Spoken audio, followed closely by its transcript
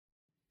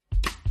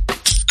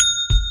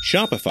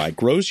Shopify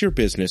grows your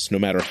business no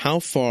matter how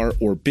far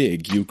or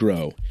big you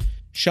grow.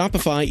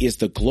 Shopify is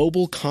the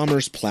global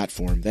commerce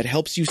platform that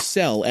helps you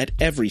sell at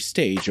every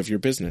stage of your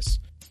business.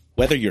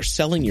 Whether you're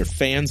selling your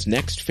fans'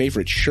 next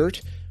favorite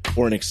shirt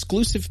or an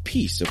exclusive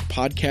piece of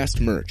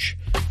podcast merch,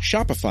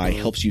 Shopify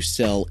helps you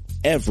sell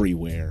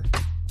everywhere.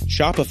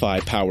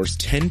 Shopify powers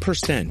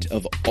 10%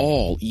 of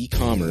all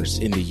e-commerce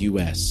in the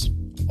U.S.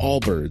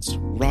 Allbirds,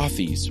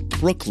 Rothy's,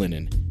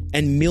 Brooklinen,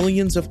 and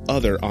millions of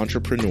other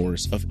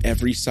entrepreneurs of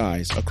every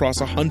size across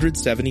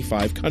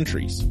 175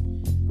 countries.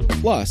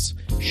 Plus,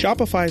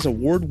 Shopify's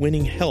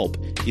award-winning help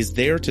is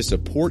there to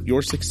support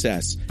your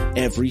success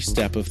every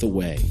step of the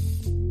way.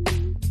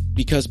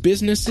 Because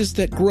businesses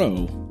that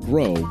grow,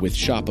 grow with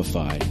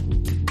Shopify.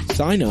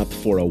 Sign up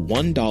for a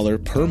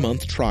 $1 per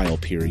month trial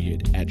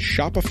period at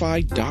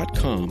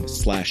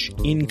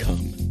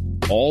shopify.com/income,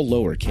 all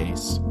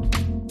lowercase.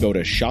 Go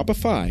to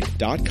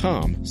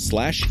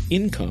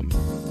shopify.com/income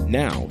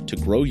now to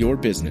grow your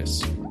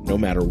business, no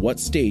matter what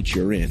stage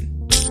you're in.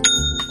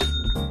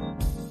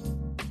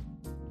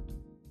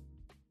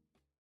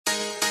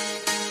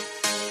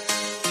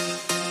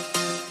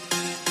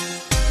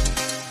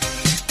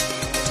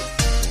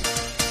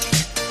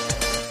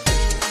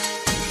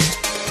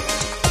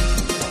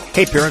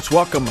 Hey parents,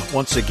 welcome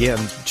once again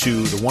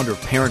to the Wonder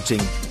of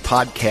Parenting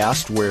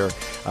podcast, where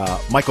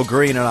Michael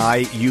Gurian and I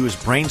use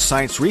brain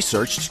science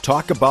research to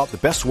talk about the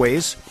best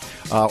ways,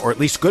 or at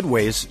least good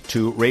ways,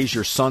 to raise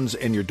your sons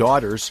and your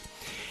daughters.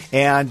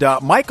 And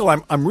Michael,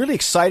 I'm really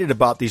excited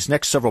about these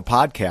next several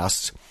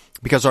podcasts,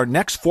 because our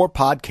next 4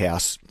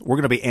 podcasts, we're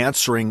going to be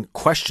answering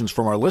questions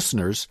from our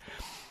listeners.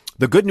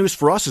 The good news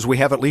for us is we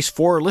have at least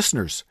 4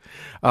 listeners,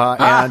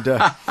 and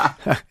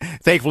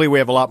thankfully we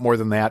have a lot more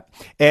than that.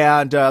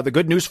 And the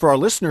good news for our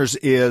listeners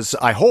is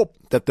I hope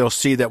that they'll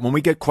see that when we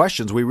get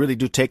questions, we really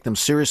do take them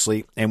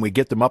seriously, and we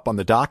get them up on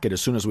the docket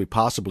as soon as we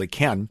possibly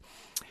can.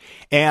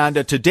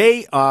 And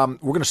today we're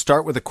going to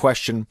start with a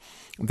question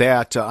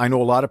that I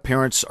know a lot of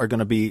parents are going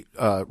to be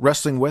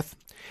wrestling with.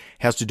 It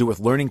has to do with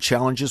learning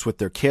challenges with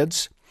their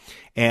kids.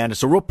 And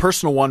it's a real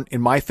personal one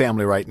in my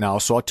family right now,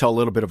 so I'll tell a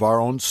little bit of our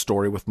own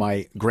story with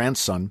my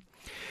grandson.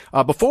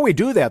 Before we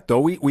do that, though,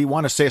 we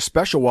want to say a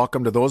special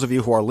welcome to those of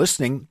you who are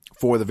listening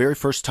for the very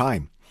first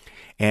time.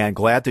 And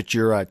glad that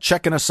you're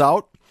checking us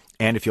out.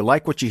 And if you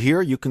like what you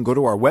hear, you can go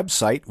to our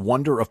website,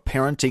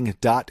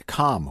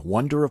 wonderofparenting.com,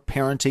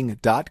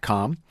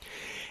 wonderofparenting.com.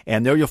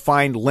 And there you'll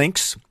find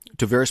links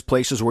to various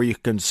places where you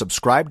can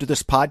subscribe to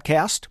this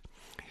podcast.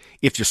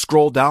 If you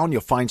scroll down,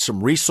 you'll find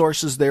some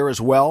resources there as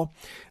well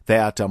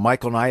that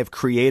Michael and I have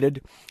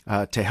created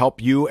to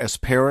help you as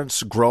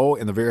parents grow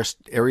in the various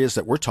areas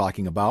that we're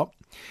talking about.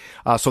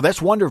 So that's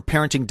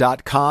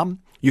wonderofparenting.com.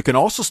 You can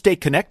also stay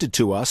connected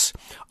to us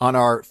on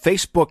our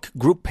Facebook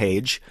group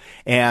page,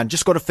 and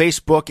just go to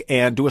Facebook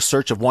and do a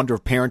search of Wonder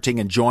of Parenting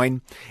and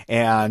join.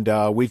 And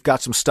we've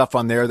got some stuff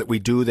on there that we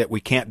do that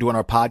we can't do on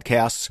our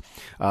podcasts.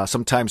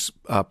 Sometimes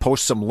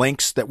post some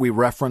links that we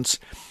reference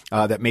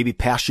that maybe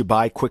pass you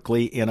by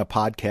quickly in a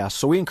podcast.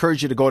 So we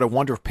encourage you to go to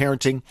Wonder of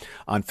Parenting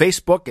on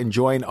Facebook and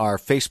join our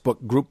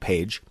Facebook group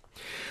page.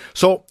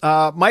 So,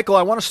 Michael,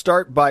 I want to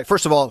start by,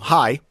 first of all,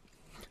 hi.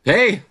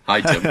 Hey.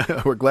 Hi,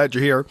 Tim. We're glad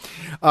you're here.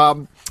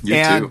 You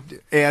too.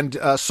 And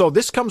so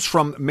this comes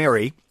from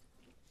Mary.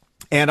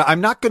 And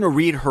I'm not going to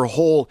read her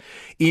whole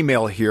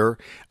email here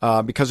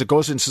because it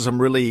goes into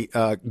some really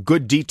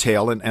good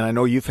detail, and I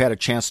know you've had a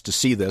chance to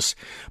see this.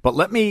 But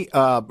let me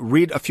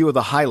read a few of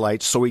the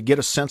highlights so we get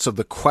a sense of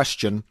the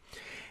question.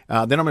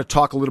 Then I'm going to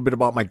talk a little bit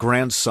about my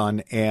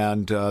grandson,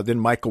 and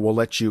then Michael will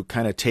let you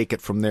kind of take it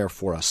from there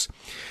for us.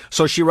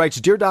 So she writes,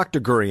 Dear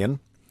Dr. Gurian,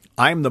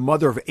 I am the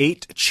mother of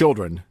 8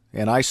 children,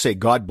 and I say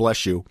God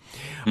bless you.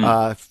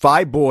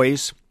 5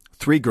 boys,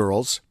 3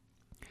 girls.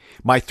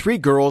 My 3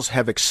 girls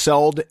have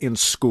excelled in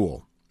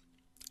school,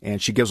 and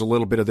she gives a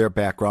little bit of their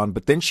background,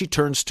 but then she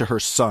turns to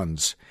her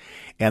sons,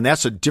 and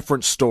that's a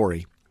different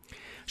story.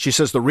 She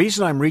says, the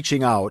reason I'm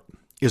reaching out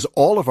is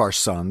all of our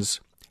sons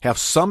have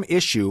some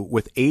issue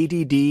with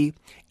ADD,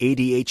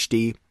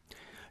 ADHD,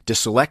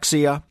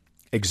 dyslexia,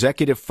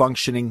 executive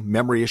functioning,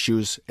 memory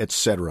issues,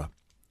 etc.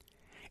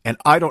 And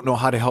I don't know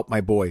how to help my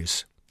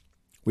boys.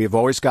 We have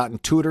always gotten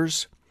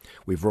tutors.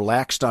 We've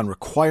relaxed on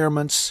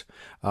requirements,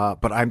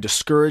 but I'm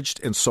discouraged,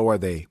 and so are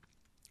they.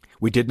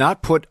 We did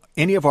not put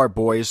any of our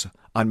boys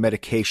on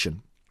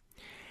medication.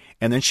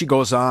 And then she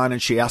goes on and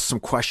she asks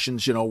some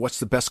questions, what's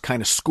the best kind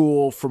of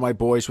school for my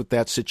boys with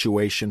that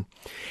situation?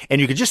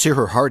 And you can just hear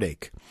her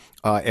heartache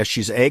as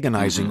she's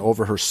agonizing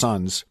over her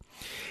sons.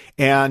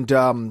 And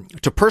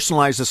to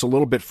personalize this a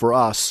little bit for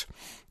us,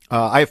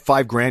 I have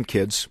 5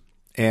 grandkids,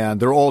 and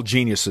they're all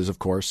geniuses, of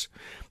course.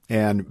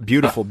 And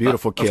beautiful,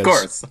 beautiful kids. Of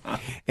course.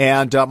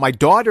 And my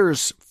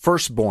daughter's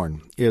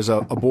firstborn is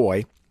a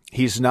boy.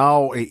 He's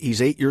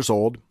 8 years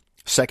old,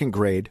 2nd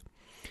grade.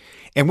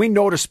 And we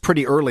noticed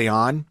pretty early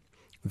on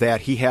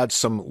that he had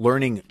some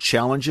learning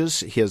challenges.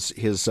 His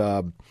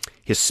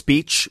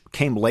speech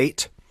came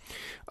late.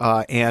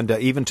 And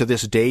even to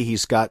this day,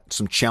 he's got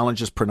some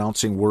challenges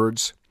pronouncing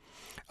words.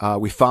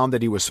 We found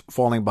that he was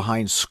falling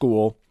behind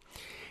school.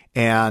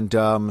 And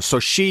so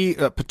she,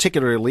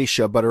 particularly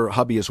Alicia, but her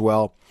hubby as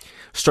well,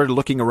 started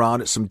looking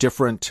around at some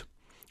different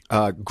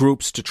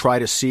groups to try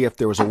to see if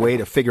there was a way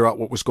to figure out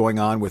what was going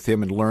on with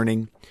him and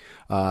learning.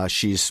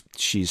 She's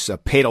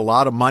paid a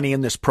lot of money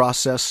in this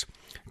process,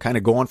 kind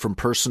of going from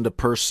person to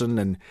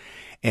person,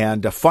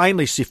 and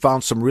finally she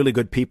found some really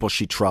good people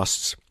she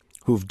trusts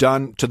who've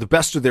done, to the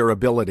best of their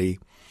ability,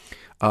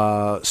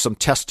 some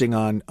testing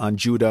on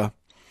Judah,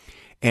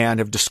 and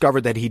have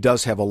discovered that he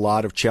does have a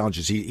lot of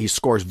challenges. He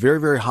scores very,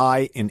 very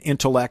high in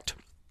intellect.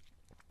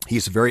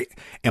 He's a very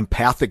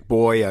empathic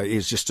boy.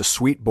 He's just a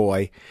sweet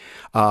boy.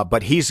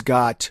 But he's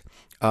got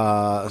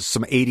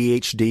some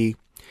ADHD.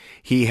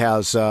 He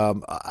has,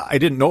 I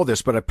didn't know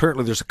this, but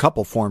apparently there's a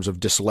couple forms of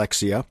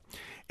dyslexia,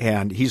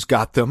 and he's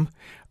got them.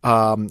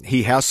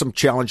 He has some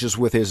challenges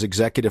with his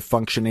executive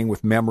functioning,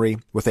 with memory,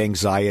 with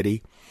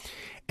anxiety.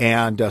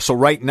 And so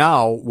right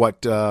now,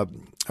 what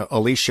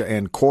Alicia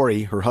and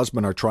Corey, her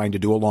husband, are trying to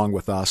do along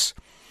with us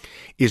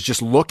is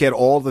just look at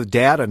all the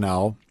data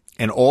now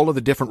and all of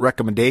the different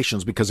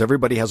recommendations, because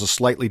everybody has a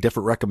slightly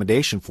different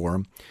recommendation for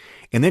him,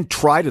 and then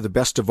try to the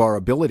best of our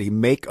ability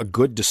make a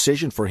good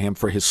decision for him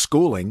for his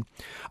schooling,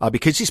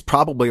 because he's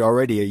probably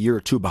already a year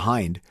or two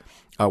behind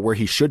where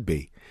he should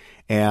be.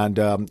 And,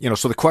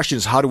 so the question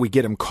is, how do we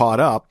get him caught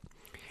up?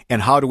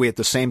 And how do we at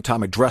the same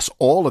time address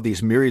all of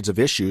these myriads of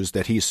issues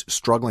that he's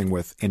struggling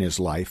with in his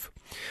life?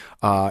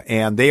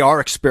 And they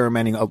are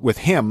experimenting with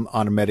him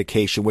on a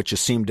medication, which has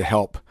seemed to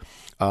help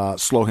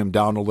slow him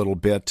down a little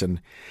bit. And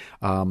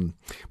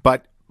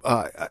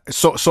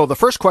so the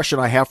first question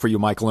I have for you,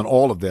 Michael, in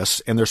all of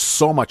this, and there's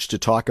so much to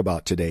talk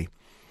about today.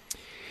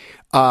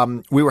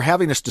 We were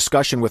having this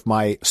discussion with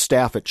my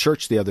staff at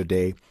church the other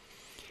day.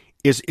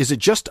 Is it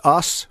just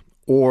us,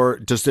 or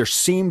does there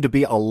seem to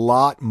be a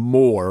lot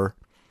more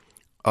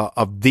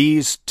of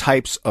these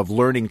types of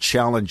learning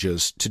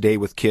challenges today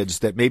with kids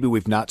that maybe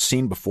we've not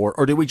seen before,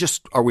 or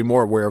are we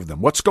more aware of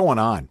them? What's going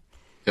on?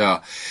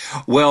 Yeah,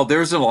 well,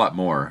 there's a lot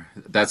more.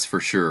 That's for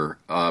sure.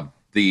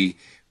 We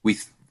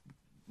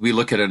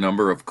look at a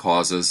number of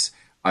causes.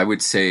 I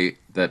would say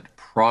that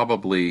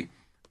probably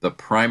the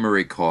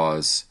primary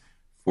cause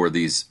for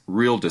these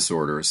real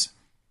disorders.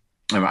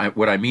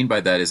 What I mean by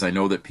that is, I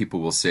know that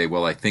people will say,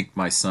 "Well, I think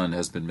my son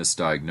has been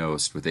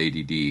misdiagnosed with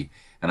ADD."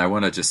 And I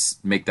want to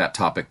just make that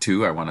topic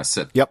too. I want to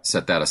set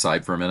that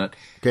aside for a minute.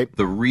 Okay.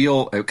 The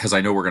real, because I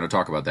know we're going to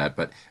talk about that,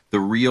 but the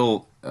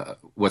real,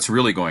 what's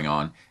really going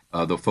on,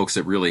 the folks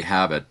that really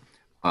have it,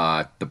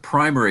 the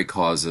primary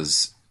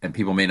causes, and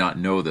people may not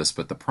know this,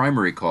 but the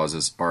primary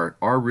causes are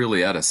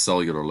really at a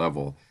cellular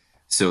level.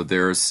 So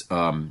there's,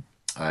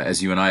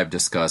 as you and I have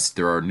discussed,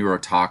 there are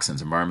neurotoxins,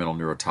 environmental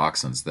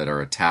neurotoxins that are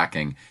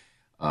attacking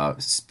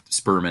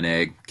sperm and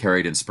egg,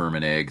 carried in sperm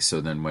and egg. So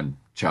then when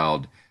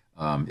child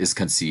is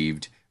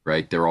conceived,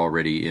 right, they're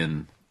already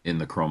in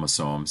the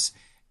chromosomes,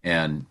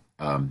 and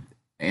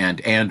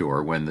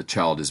or when the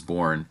child is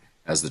born,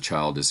 as the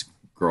child is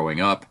growing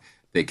up,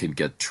 they can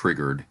get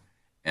triggered.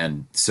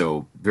 And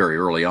so very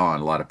early on,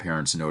 a lot of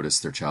parents notice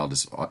their child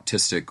is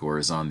autistic or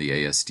is on the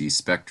ASD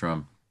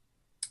spectrum.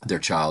 Their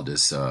child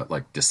is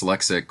like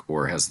dyslexic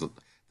or has the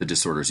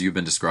disorders you've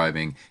been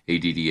describing,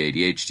 ADD,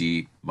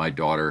 ADHD. My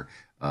daughter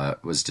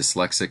is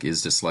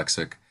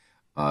dyslexic.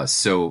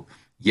 So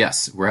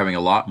yes, we're having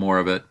a lot more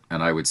of it,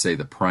 and I would say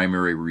the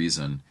primary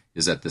reason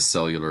is at the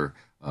cellular,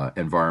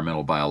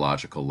 environmental,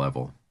 biological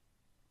level.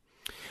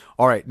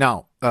 All right.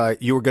 Now,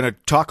 you were going to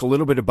talk a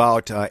little bit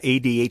about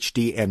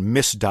ADHD and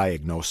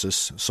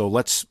misdiagnosis. So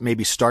let's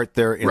maybe start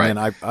there. And then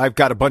I've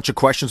got a bunch of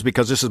questions,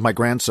 because this is my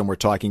grandson we're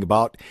talking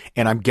about.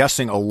 And I'm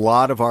guessing a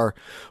lot of our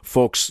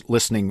folks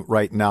listening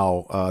right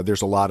now,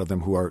 there's a lot of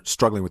them who are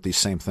struggling with these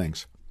same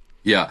things.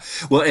 Yeah.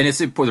 Well, and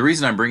the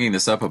reason I'm bringing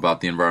this up about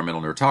the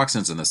environmental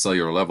neurotoxins and the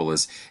cellular level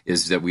is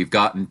that we've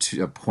gotten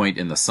to a point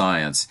in the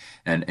science,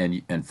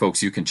 and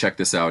folks, you can check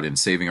this out in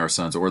Saving Our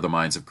Sons or The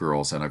Minds of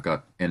Girls, and I've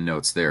got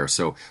endnotes there.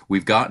 So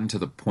we've gotten to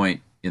the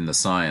point in the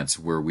science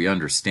where we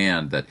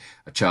understand that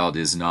a child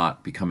is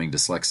not becoming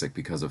dyslexic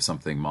because of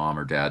something mom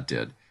or dad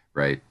did,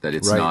 right? That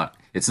it's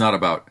not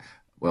about,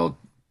 well,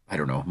 I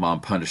don't know,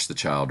 mom punished the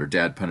child or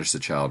dad punished the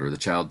child or the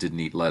child didn't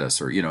eat lettuce,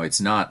 or,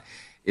 it's not,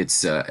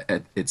 it's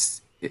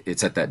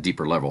at that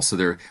deeper level. So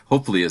there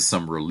hopefully is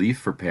some relief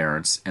for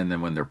parents, and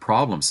then when they're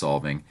problem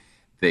solving,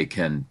 they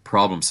can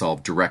problem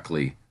solve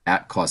directly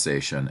at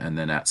causation and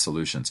then at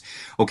solutions.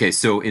 Okay,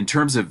 so in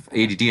terms of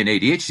ADD and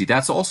ADHD,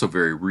 that's also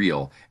very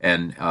real.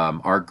 And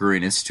our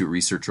Gurian Institute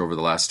research over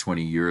the last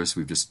 20 years,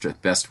 we've just done the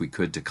best we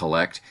could to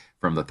collect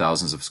from the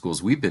thousands of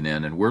schools we've been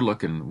in, and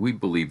we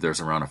believe there's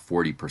around a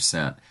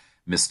 40%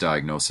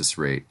 misdiagnosis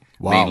rate,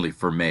 mainly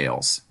for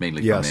males.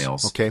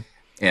 Okay.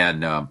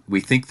 And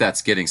we think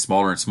that's getting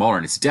smaller and smaller,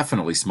 and it's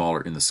definitely smaller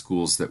in the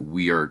schools that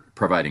we are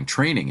providing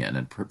training in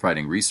and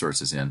providing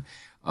resources in.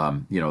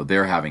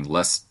 They're having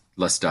less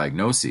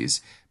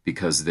diagnoses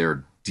because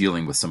they're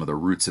dealing with some of the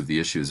roots of the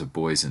issues of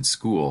boys in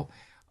school.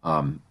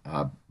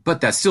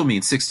 But that still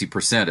means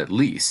 60% at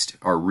least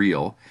are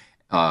real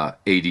ADD,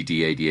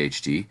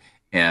 ADHD,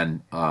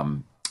 and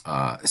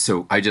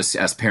So I just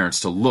ask parents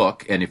to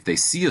look, and if they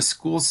see a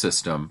school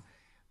system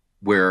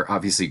where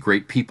obviously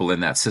great people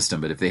in that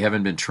system, but if they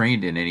haven't been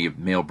trained in any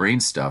male brain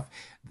stuff,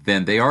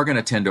 then they are going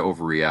to tend to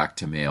overreact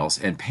to males,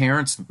 and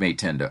parents may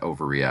tend to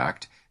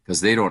overreact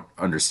because they don't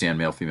understand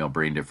male-female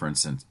brain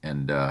difference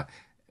and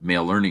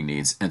male learning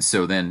needs. And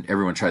so then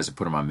everyone tries to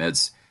put them on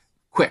meds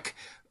quick.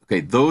 Okay,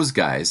 those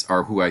guys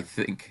are who I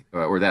think,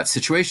 or that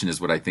situation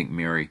is what I think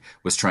Mary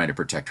was trying to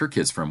protect her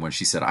kids from when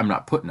she said, I'm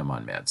not putting them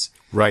on meds.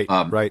 Right,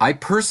 right. I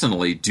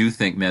personally do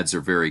think meds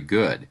are very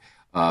good,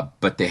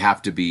 but they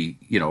have to be,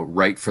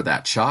 right for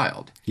that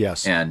child.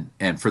 Yes. And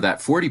for that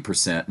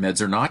 40%, meds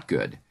are not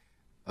good.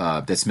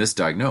 That's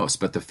misdiagnosed.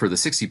 But for the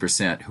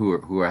 60%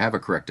 who have a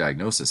correct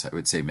diagnosis, I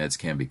would say meds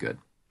can be good.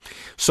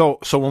 So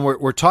when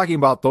we're talking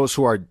about those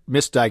who are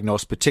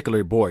misdiagnosed,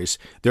 particularly boys,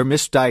 they're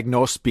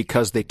misdiagnosed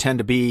because they tend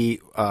to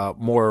be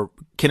more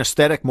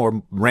kinesthetic,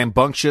 more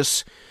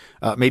rambunctious,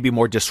 maybe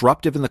more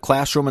disruptive in the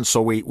classroom, and so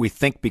we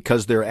think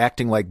because they're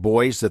acting like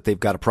boys that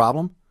they've got a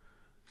problem?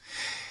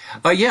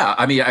 Yeah,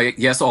 I mean,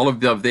 yes, all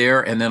of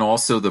there, and then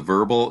also the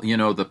verbal,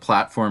 the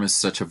platform is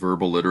such a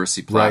verbal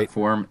literacy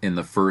platform in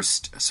the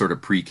first sort of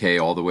pre-K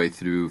all the way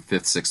through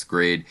 5th, 6th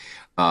grade.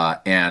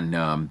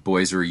 And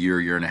boys are a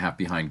year and a half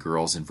behind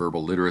girls in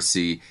verbal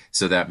literacy.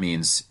 So that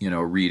means,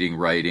 reading,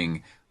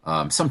 writing,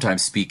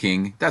 sometimes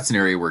speaking. That's an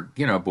area where,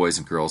 boys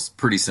and girls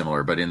pretty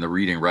similar, but in the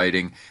reading,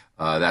 writing,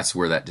 that's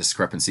where that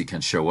discrepancy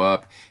can show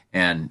up.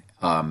 And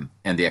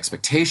the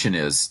expectation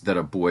is that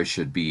a boy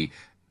should be,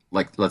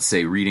 like, let's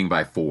say, reading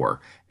by 4.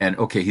 And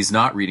okay, he's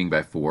not reading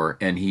by 4,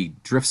 and he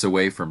drifts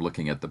away from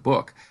looking at the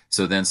book.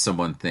 So then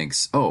someone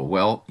thinks, oh,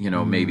 well,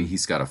 maybe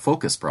he's got a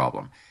focus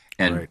problem.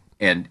 And right.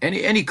 And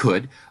he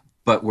could,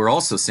 but we're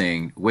also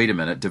saying, wait a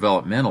minute,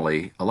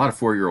 developmentally, a lot of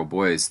 4-year-old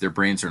boys, their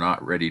brains are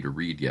not ready to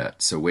read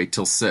yet. So wait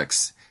till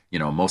 6.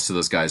 Most of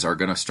those guys are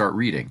going to start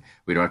reading.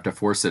 We don't have to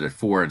force it at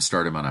 4 and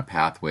start them on a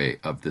pathway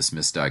of this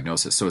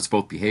misdiagnosis. So it's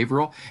both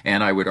behavioral,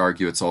 and I would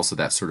argue it's also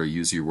that sort of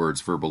use your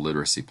words verbal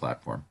literacy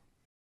platform.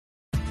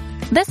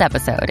 This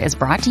episode is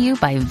brought to you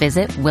by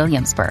Visit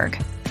Williamsburg.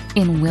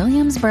 In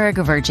Williamsburg,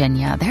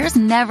 Virginia, there's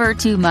never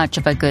too much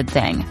of a good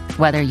thing.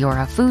 Whether you're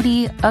a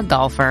foodie, a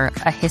golfer,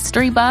 a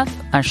history buff,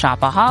 a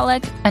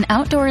shopaholic, an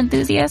outdoor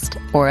enthusiast,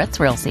 or a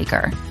thrill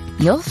seeker,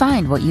 you'll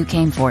find what you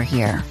came for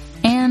here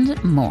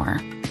and more.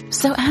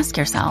 So ask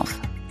yourself,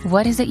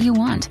 what is it you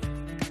want?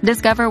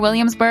 Discover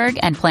Williamsburg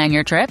and plan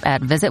your trip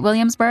at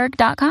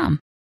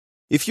visitwilliamsburg.com.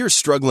 If you're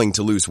struggling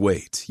to lose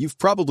weight, you've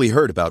probably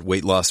heard about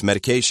weight loss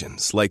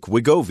medications like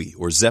Wegovy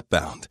or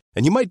Zepbound,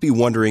 and you might be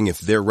wondering if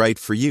they're right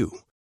for you.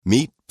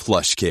 Meet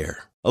PlushCare,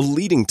 a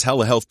leading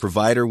telehealth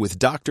provider with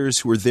doctors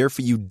who are there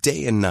for you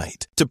day and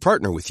night to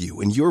partner with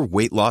you in your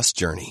weight loss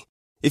journey.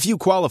 If you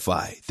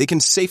qualify, they can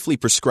safely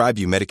prescribe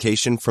you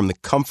medication from the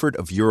comfort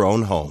of your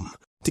own home.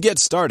 To get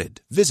started,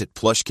 visit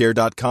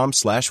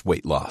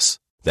plushcare.com/weightloss.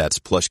 That's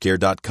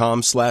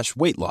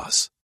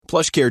plushcare.com/weightloss.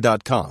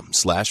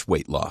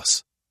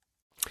 plushcare.com/weightloss.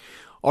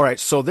 All right,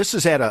 so this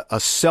is at a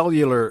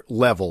cellular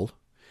level.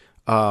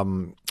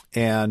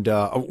 And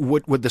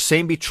would the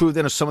same be true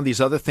then of some of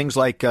these other things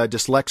like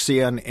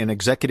dyslexia and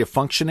executive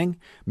functioning,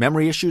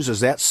 memory issues? Is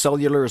that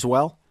cellular as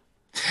well?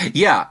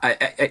 Yeah,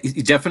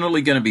 it's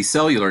definitely going to be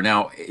cellular.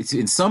 Now,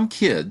 in some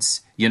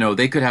kids,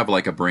 they could have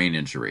like a brain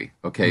injury.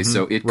 Okay,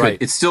 so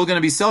it's still going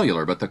to be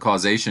cellular, but the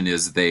causation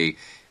is they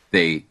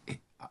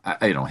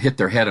hit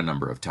their head a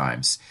number of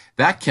times.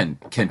 That can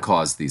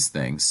cause these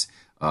things,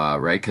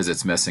 right? Because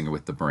it's messing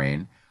with the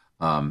brain.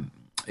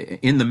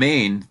 In the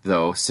main,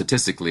 though,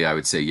 statistically, I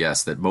would say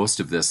yes, that most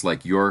of this,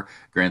 like your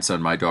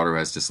grandson, my daughter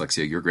has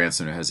dyslexia, your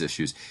grandson who has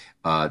issues,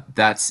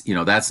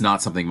 that's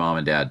not something mom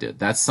and dad did.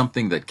 That's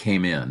something that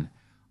came in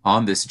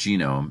on this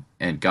genome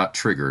and got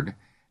triggered,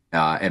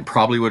 and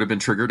probably would have been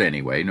triggered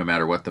anyway, no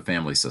matter what the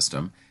family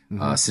system,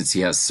 since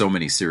he has so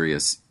many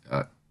serious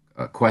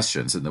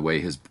questions in the way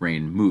his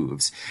brain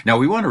moves. Now,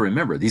 we want to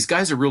remember, these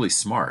guys are really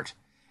smart.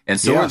 And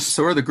so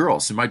are the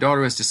girls. And my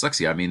daughter has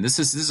dyslexia. I mean, this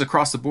is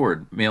across the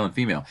board, male and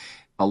female.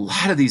 A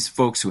lot of these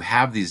folks who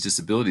have these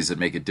disabilities that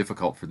make it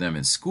difficult for them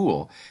in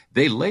school,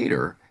 they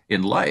later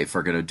in life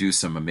are going to do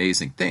some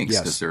amazing things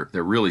because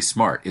they're really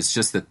smart. It's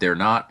just that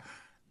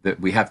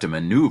that we have to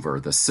maneuver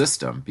the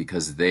system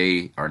because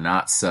they are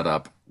not set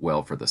up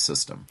well for the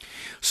system.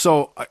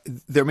 So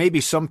there may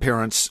be some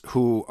parents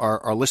who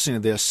are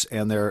listening to this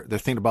and they're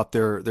thinking about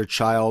their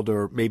child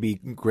or maybe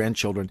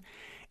grandchildren,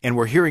 and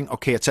we're hearing,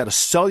 okay, it's at a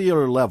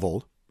cellular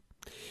level.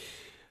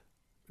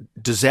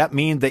 Does that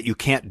mean that you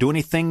can't do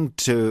anything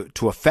to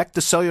affect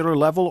the cellular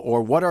level,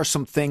 or what are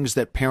some things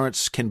that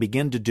parents can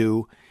begin to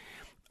do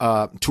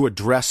to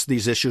address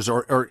these issues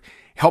or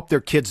help their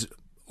kids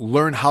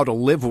learn how to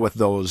live with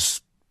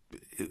those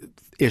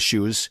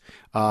issues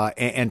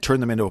and turn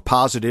them into a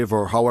positive,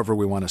 or however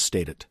we want to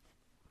state it?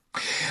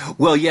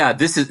 Well, yeah,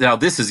 this is a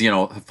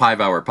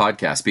 5-hour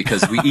podcast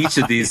because each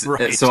of these,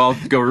 right. So I'll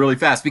go really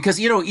fast because,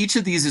 each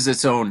of these is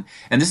its own,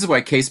 and this is why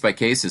case by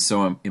case is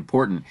so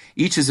important.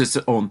 Each is its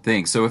own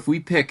thing. So if we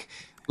pick,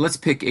 let's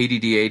pick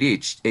ADD,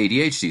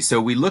 ADHD. So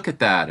we look at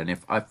that, and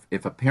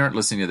if a parent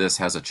listening to this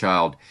has a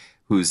child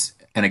who's,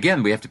 and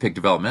again, we have to pick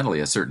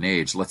developmentally a certain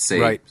age, let's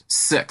say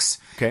 6,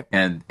 okay,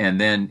 and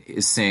then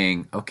is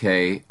saying,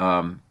 okay,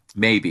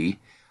 maybe,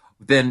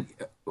 then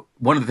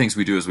one of the things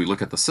we do is we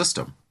look at the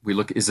system. We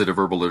look, is it a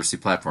verbal literacy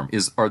platform?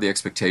 Are the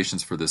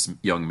expectations for this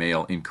young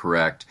male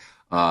incorrect?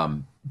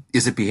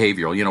 Is it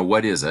behavioral?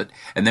 What is it?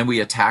 And then we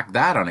attack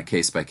that on a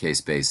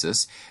case-by-case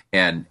basis.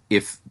 And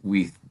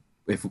we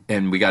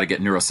got to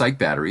get neuropsych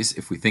batteries.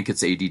 If we think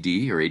it's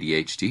ADD or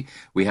ADHD,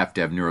 we have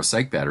to have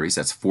neuropsych batteries.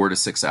 That's 4 to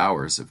 6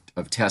 hours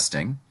of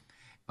testing.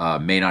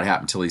 May not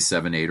happen until he's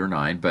 7, 8, or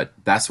 9, but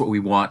that's what we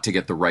want to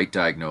get the right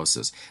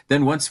diagnosis.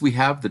 Then once we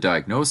have the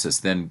diagnosis,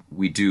 then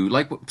we do,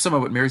 like some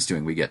of what Mary's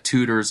doing, we get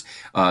tutors.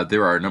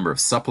 There are a number of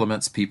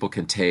supplements people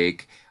can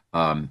take.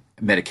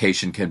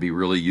 Medication can be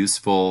really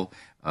useful.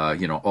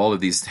 All of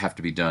these have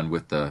to be done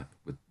with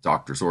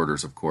doctor's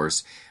orders, of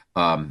course.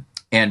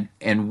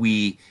 And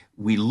we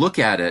look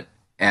at it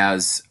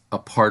as a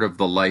part of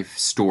the life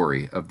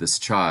story of this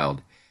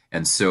child.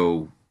 And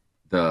so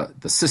the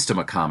system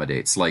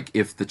accommodates. Like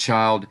if the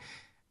child,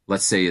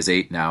 let's say is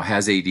 8 now,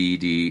 has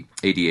ADD,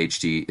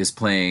 ADHD, is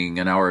playing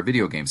an hour of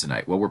video games a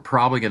night, well, we're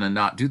probably going to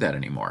not do that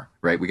anymore,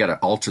 right? We got to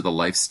alter the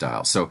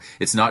lifestyle. So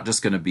it's not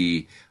just going to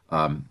be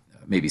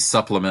maybe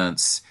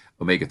supplements,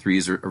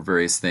 omega-3s or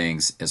various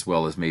things, as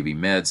well as maybe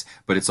meds,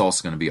 but it's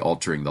also going to be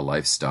altering the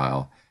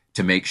lifestyle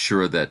to make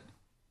sure that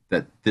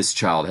this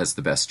child has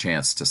the best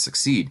chance to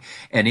succeed.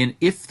 And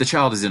if the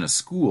child is in a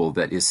school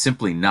that is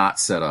simply not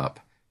set up,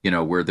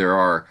 where there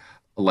are,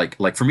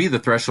 like for me, the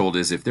threshold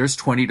is if there's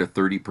 20 to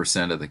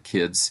 30% of the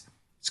kids,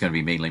 it's going to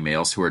be mainly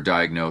males, who are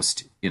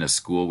diagnosed in a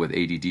school with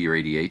ADD or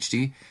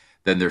ADHD,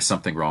 then there's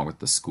something wrong with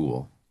the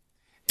school.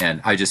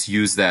 And I just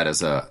use that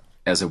as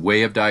a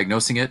way of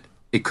diagnosing it.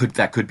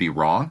 That could be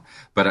wrong,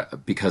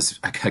 but because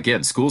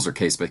again, schools are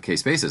case by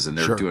case basis, and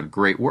they're doing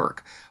great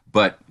work.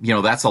 But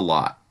that's a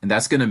lot, and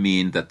that's going to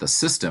mean that the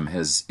system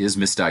is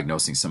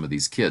misdiagnosing some of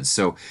these kids.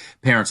 So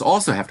parents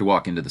also have to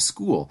walk into the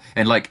school,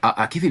 and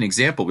I'll give you an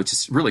example, which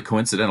is really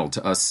coincidental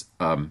to us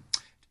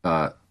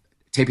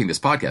taping this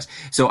podcast.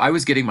 So I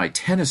was getting my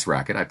tennis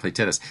racket. I play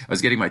tennis. I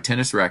was getting my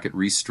tennis racket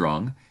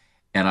restrung.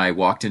 And I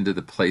walked into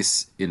the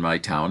place in my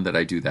town that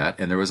I do that,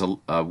 and there was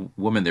a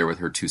woman there with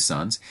her 2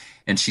 sons,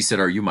 and she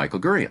said, "Are you Michael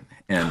Gurian?"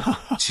 And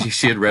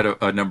she had read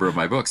a number of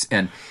my books,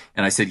 and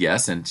I said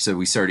yes, and so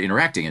we started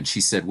interacting, and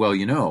she said,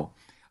 "Well,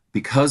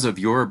 because of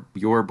your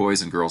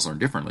boys and girls learn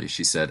differently,"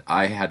 she said,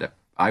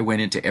 I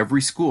went into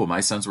every school my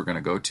sons were going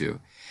to go to,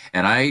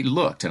 and I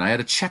looked, and I had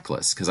a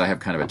checklist, because I have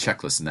kind of a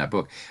checklist in that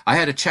book. I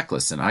had a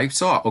checklist, and I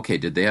saw, okay,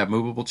 did they have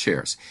movable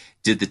chairs?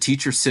 Did the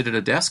teacher sit at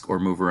a desk or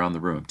move around the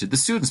room? Did the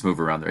students move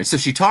around there? And so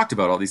she talked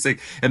about all these things.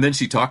 And then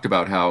she talked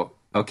about how,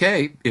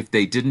 okay, if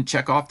they didn't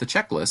check off the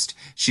checklist,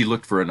 she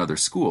looked for another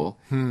school.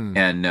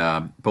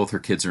 And both her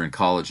kids are in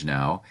college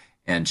now.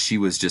 And she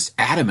was just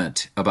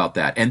adamant about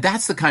that. And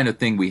that's the kind of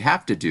thing we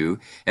have to do.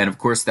 And of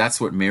course,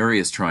 that's what Mary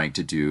is trying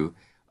to do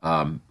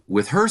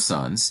with her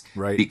sons,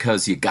 right?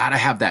 Because you got to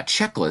have that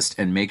checklist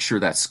and make sure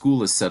that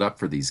school is set up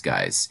for these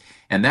guys.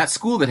 And that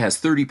school that has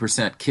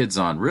 30% kids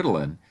on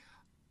Ritalin,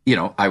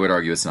 I would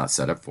argue it's not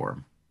set up for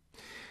them.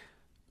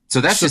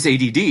 So that's just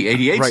ADD,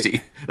 ADHD.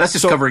 Right. That's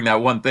just covering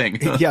that one thing.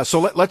 Yeah. So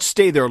let's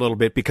stay there a little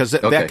bit, because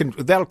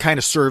that'll kind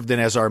of serve then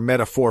as our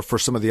metaphor for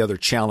some of the other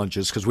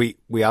challenges, because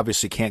we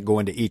obviously can't go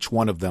into each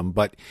one of them.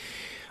 But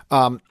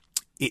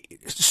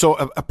so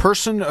a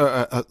person,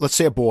 let's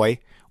say a boy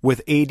with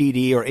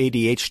ADD or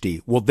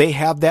ADHD, will they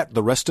have that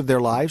the rest of their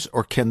lives,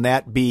 or can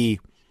that be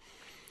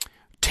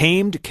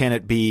tamed? Can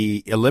it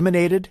be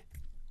eliminated?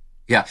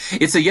 Yeah,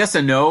 it's a yes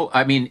and no.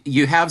 I mean,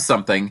 you have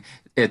something.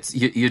 It's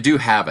you do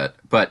have it,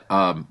 but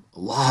a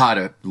lot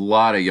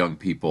of young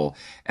people,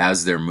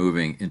 as they're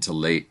moving into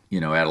late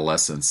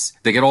adolescence,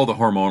 they get all the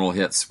hormonal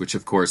hits, which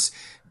of course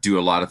do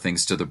a lot of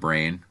things to the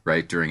brain,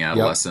 right, during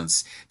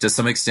adolescence. Yep. To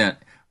some extent,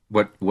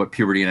 what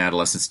puberty and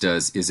adolescence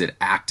does is it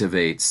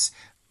activates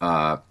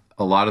a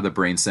lot of the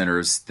brain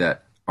centers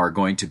that are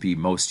going to be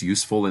most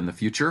useful in the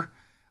future,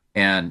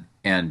 and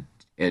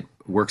it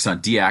works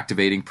on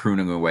deactivating,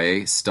 pruning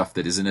away stuff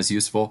that isn't as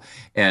useful.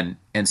 And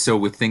so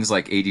with things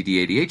like ADD,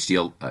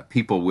 ADHD,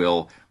 people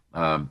will,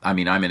 I'm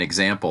an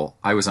example.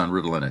 I was on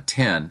Ritalin at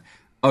 10,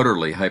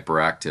 utterly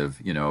hyperactive,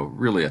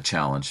 really a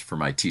challenge for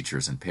my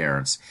teachers and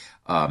parents.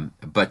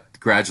 But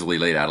gradually,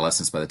 late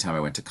adolescence, by the time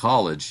I went to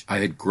college, I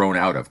had grown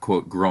out of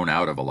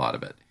a lot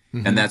of it.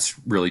 Mm-hmm. And that's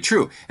really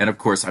true. And of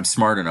course, I'm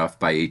smart enough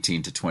by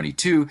 18 to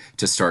 22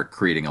 to start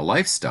creating a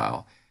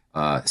lifestyle.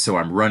 So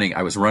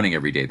I was running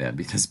every day then,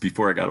 because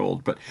before I got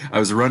old, but I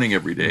was running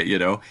every day,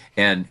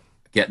 and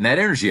getting that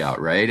energy out,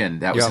 right?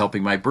 And that was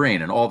helping my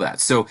brain and all that.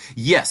 So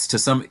yes, to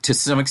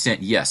some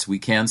extent, yes, we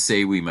can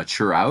say we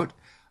mature out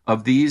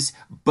of these,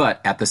 but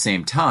at the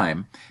same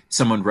time,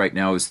 someone right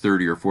now who's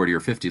 30 or 40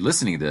 or 50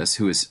 listening to this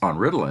who is on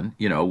Ritalin,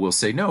 will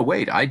say, no,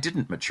 wait, I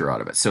didn't mature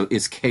out of it. So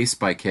it's case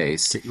by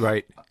case.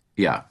 Right.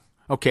 Yeah.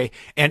 Okay.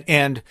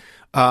 And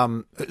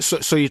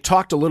so you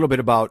talked a little bit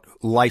about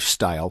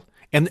lifestyle.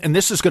 And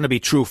this is going to be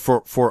true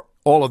for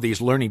all of these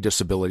learning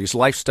disabilities.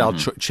 Lifestyle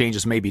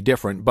changes may be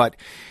different, but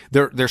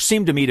there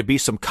seem to me to be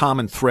some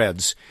common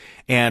threads.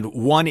 And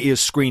one is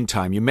screen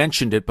time. You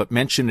mentioned it, but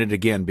mention it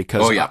again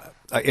because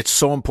it's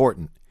so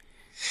important.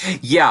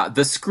 Yeah,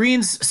 the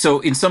screens. So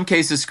in some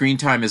cases, screen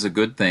time is a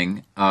good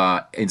thing.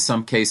 In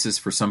some cases,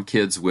 for some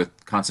kids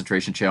with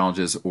concentration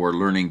challenges or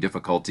learning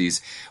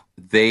difficulties,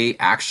 they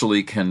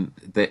actually can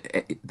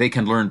they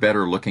can learn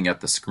better looking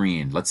at the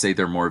screen. Let's say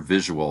they're more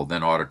visual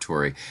than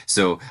auditory.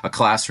 So a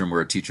classroom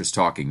where a teacher's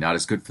talking, not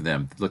as good for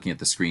them. Looking at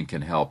the screen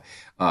can help.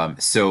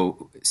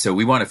 So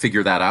we want to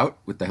figure that out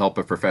with the help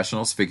of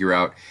professionals. Figure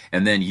out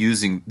and then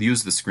use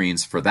the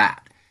screens for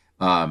that.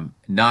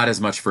 Not as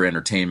much for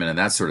entertainment and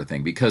that sort of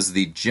thing, because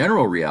the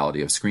general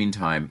reality of screen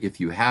time, if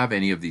you have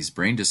any of these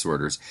brain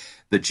disorders,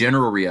 the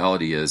general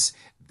reality is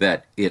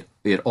that it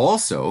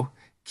also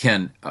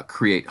can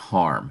create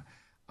harm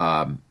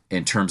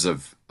in terms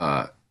of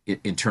the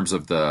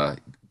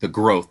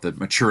growth, the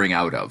maturing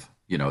out of,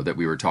 that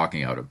we were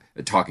talking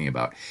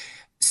about.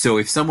 So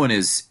if someone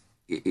is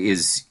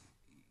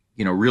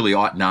really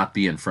ought not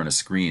be in front of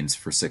screens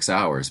for 6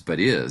 hours, but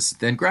is,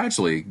 then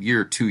gradually,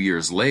 2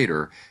 years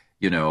later,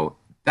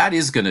 that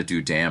is going to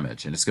do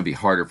damage, and it's going to be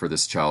harder for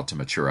this child to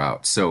mature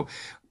out. So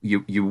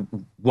you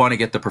want to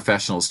get the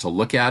professionals to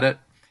look at it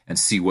and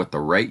see what the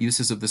right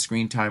uses of the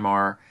screen time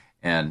are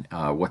and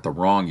what the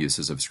wrong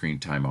uses of screen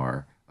time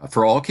are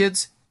for all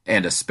kids,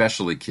 and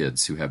especially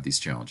kids who have these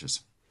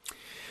challenges.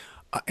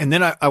 And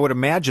then I would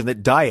imagine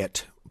that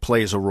diet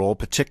plays a role,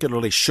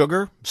 particularly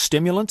sugar,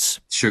 stimulants.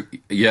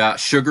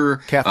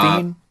 Sugar.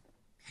 Caffeine.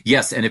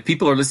 Yes, and if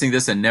people are listening to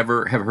this and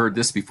never have heard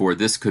this before,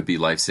 this could be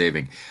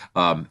life-saving.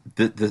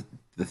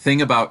 The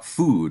thing about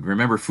food,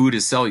 remember, food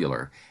is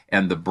cellular,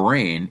 and the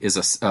brain is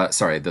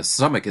the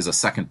stomach is a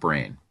second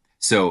brain.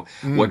 So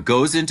what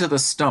goes into the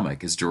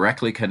stomach is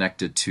directly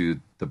connected to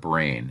the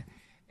brain.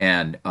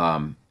 And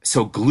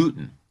so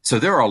gluten. So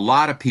there are a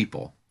lot of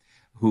people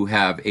who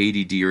have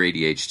ADD or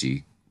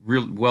ADHD,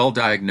 well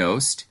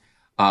diagnosed,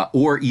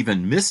 or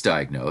even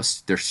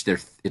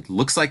misdiagnosed. It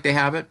looks like they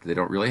have it, but they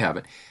don't really have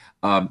it.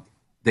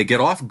 They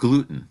get off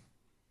gluten,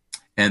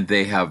 and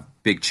they have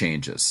big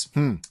changes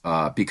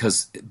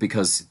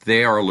because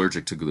they are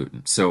allergic to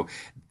gluten. So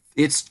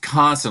it's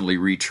constantly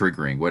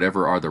re-triggering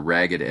whatever are the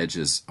ragged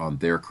edges on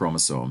their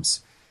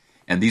chromosomes.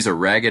 And these are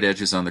ragged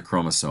edges on the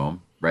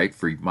chromosome, right?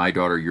 For my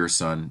daughter, your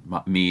son,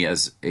 me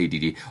as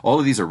ADD, all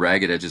of these are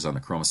ragged edges on the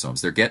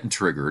chromosomes. They're getting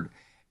triggered.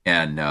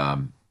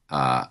 And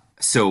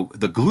so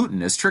the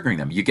gluten is triggering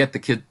them. You get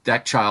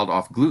that child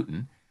off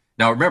gluten.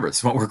 Now, remember,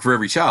 this won't work for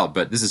every child,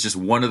 but this is just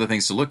one of the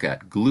things to look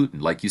at.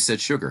 Gluten, like you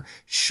said, sugar.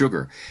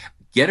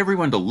 Get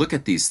everyone to look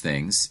at these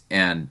things,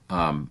 and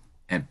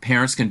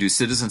parents can do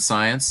citizen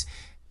science.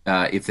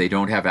 If they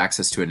don't have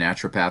access to a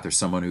naturopath or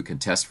someone who can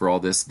test for all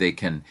this, they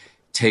can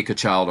take a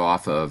child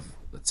off of,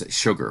 let's say,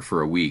 sugar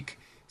for a week,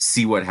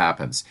 see what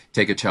happens.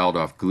 Take a child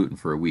off gluten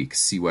for a week,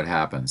 see what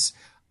happens.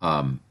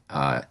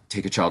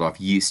 Take a child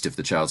off yeast if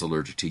the child's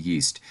allergic to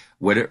yeast.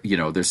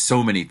 There's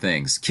so many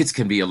things. Kids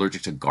can be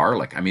allergic to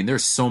garlic. I mean,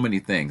 there's so many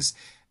things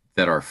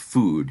that are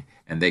food,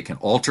 and they can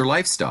alter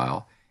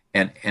lifestyle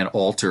and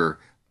alter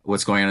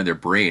what's going on in their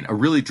brain. A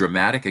really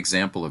dramatic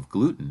example of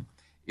gluten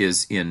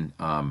is in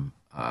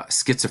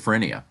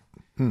schizophrenia.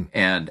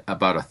 And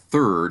about a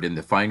third, in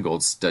the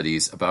Feingold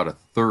studies, about a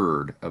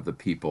third of the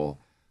people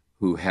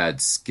who had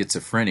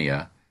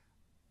schizophrenia,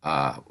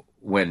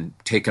 when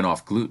taken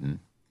off gluten,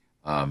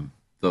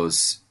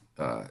 those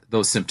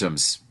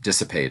symptoms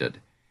dissipated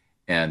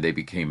and they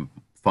became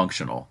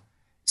functional.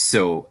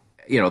 So,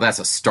 that's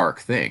a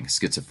stark thing,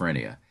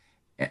 schizophrenia.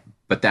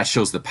 But that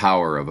shows the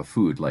power of a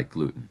food like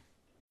gluten.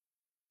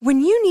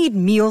 When you need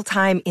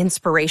mealtime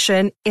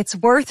inspiration, it's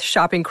worth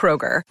shopping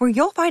Kroger, where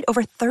you'll find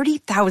over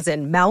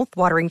 30,000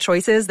 mouth-watering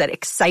choices that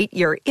excite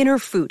your inner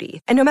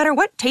foodie. And no matter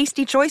what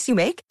tasty choice you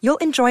make, you'll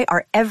enjoy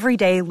our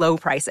everyday low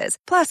prices,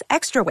 plus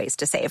extra ways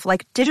to save,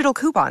 like digital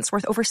coupons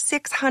worth over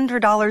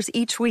 $600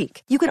 each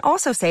week. You can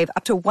also save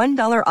up to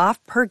 $1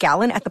 off per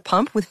gallon at the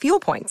pump with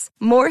fuel points.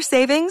 More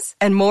savings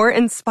and more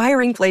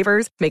inspiring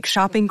flavors make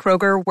shopping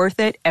Kroger worth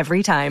it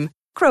every time.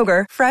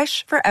 Kroger,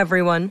 fresh for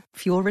everyone.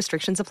 Fuel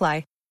restrictions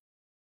apply.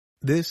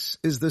 This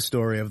is the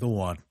story of the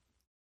one.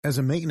 As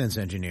a maintenance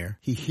engineer,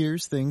 he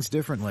hears things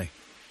differently.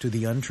 To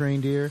the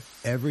untrained ear,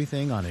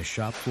 everything on his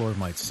shop floor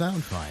might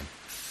sound fine,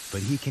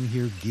 but he can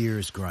hear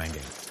gears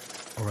grinding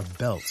or a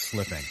belt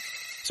slipping.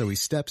 So he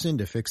steps in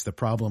to fix the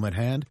problem at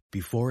hand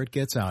before it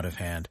gets out of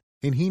hand.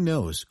 And he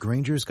knows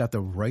Grainger's got the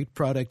right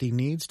product he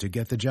needs to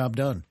get the job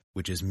done,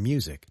 which is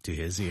music to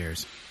his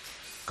ears.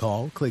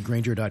 Call, click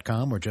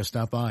Grainger.com, or just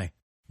stop by.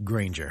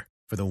 Grainger,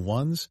 for the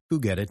ones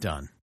who get it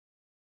done.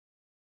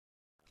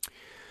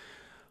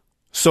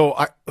 So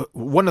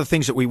one of the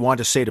things that we want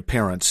to say to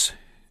parents,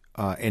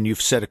 and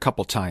you've said a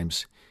couple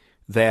times,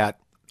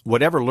 that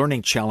whatever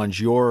learning challenge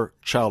your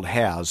child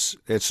has,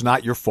 it's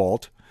not your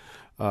fault.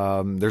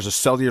 There's a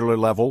cellular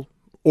level,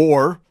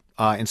 or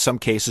in some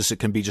cases it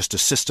can be just a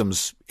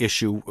systems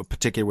issue,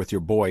 particularly with your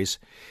boys.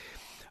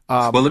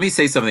 Well, let me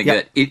say something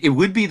that it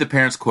would be the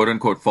parent's quote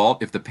unquote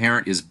fault if the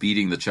parent is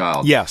beating the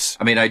child. Yes.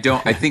 I mean, I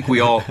think we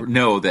all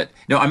know that.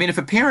 No, I mean, if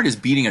a parent is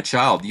beating a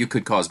child, you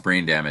could cause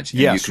brain damage.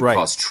 And you could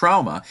cause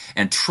trauma,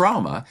 and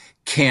trauma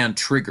can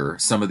trigger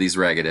some of these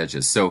ragged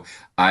edges. So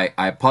I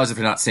apologize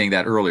for not saying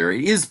that earlier.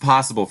 It is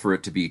possible for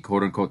it to be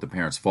quote unquote the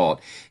parent's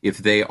fault if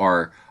they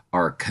are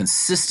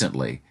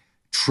consistently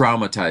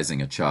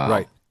traumatizing a child.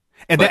 Right.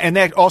 And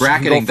that also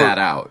bracketing that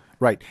out.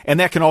 Right. And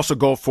that can also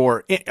go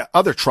for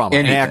other trauma,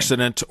 an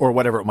accident or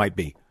whatever it might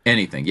be.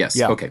 Anything. Yes.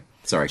 Yeah. Okay.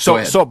 Sorry. So,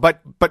 go ahead.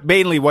 but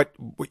mainly what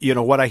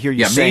I hear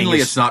you saying mainly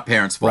is, it's not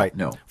parents' fault. Right.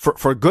 No.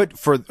 For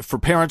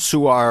parents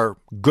who are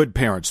good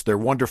parents, they're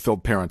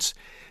wonder-filled parents,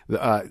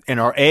 and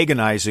are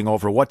agonizing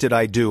over what did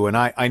I do? And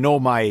I know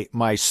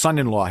my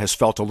son-in-law has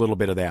felt a little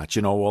bit of that,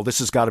 well, this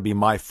has got to be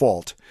my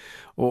fault.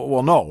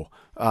 Well, no.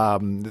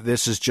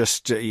 This is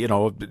just,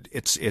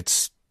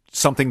 it's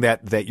something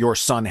that your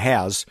son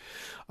has,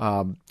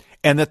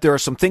 and that there are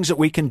some things that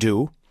we can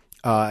do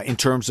in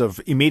terms of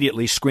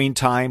immediately screen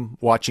time,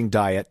 watching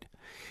diet.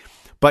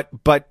 But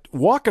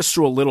walk us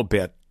through a little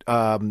bit.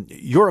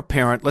 You're a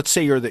parent. Let's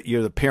say you're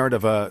the parent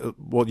of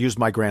we'll use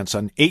my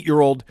grandson,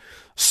 8-year-old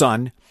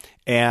son,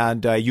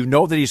 and you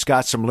know that he's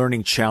got some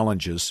learning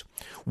challenges.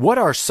 What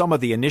are some of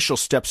the initial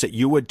steps that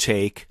you would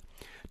take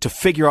to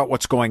figure out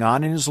what's going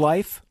on in his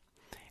life?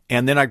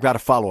 And then I've got a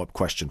follow-up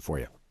question for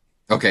you.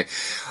 Okay.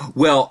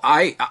 Well,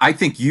 I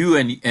think you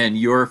and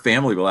your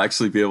family will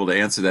actually be able to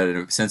answer that in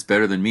a sense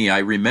better than me. I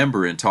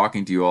remember in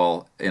talking to you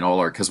all in all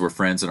our, because we're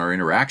friends in our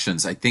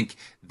interactions, I think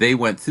they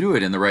went through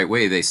it in the right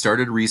way. They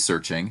started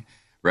researching,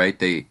 right?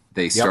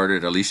 They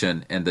started,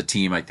 Alicia and the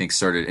team, I think,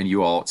 started, and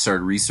you all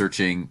started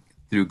researching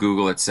through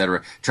Google, et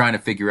cetera, trying to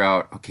figure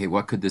out, okay,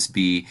 what could this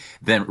be?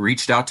 Then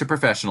reached out to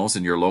professionals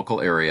in your local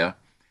area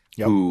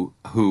who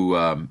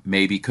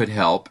maybe could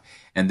help.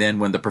 And then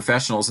when the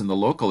professionals in the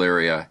local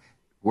area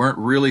weren't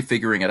really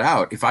figuring it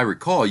out, if I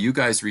recall, you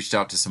guys reached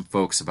out to some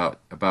folks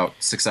about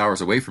 6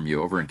 hours away from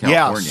you over in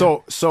California. Yeah,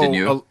 so didn't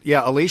you?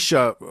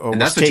 Alicia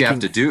and that's what you have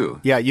to do.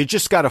 Yeah, you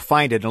just got to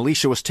find it. And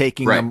Alicia was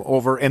taking them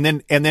over, and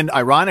then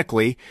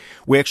ironically,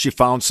 we actually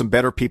found some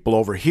better people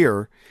over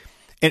here.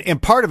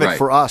 And part of it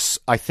for us,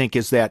 I think,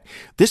 is that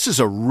this is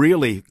a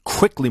really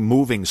quickly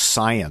moving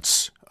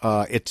science.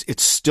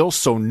 It's still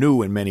so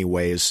new in many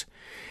ways.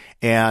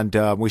 And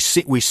we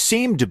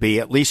seem to be,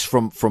 at least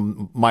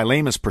from my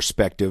layman's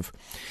perspective,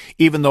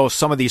 even though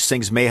some of these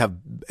things may have,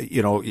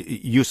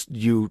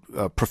 you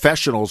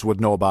professionals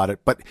would know about it,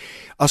 but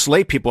us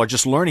lay people are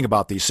just learning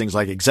about these things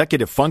like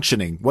executive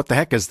functioning. What the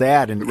heck is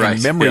that? And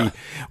memory. Yeah.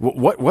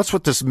 What's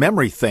with this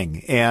memory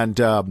thing? And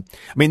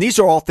these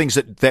are all things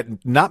that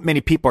not many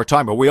people are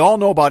talking about. We all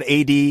know about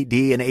ADD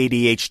and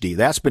ADHD.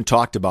 That's been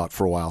talked about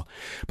for a while.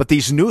 But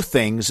these new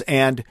things,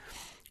 and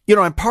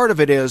part of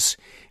it is.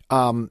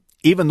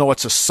 Even though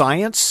it's a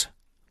science,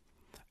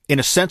 in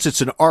a sense,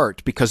 it's an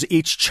art because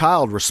each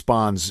child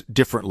responds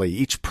differently.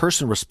 Each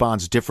person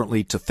responds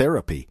differently to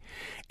therapy.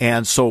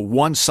 And so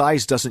one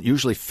size doesn't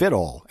usually fit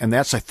all. And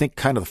that's, I think,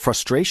 kind of the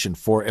frustration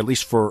at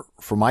least for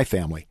my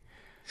family.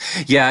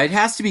 Yeah, it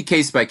has to be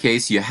case by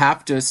case. You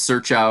have to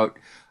search out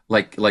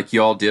like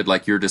y'all did,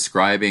 like you're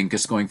describing,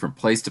 just going from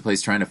place to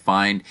place, trying to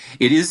find.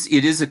 It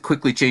is a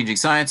quickly changing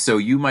science. So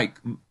you might...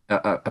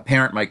 A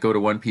parent might go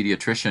to one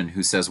pediatrician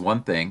who says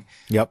one thing,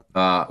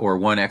 or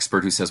one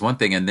expert who says one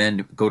thing, and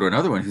then go to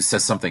another one who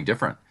says something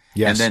different.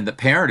 Yes. And then the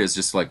parent is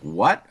just like,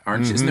 "What?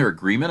 Isn't there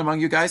agreement among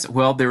you guys?"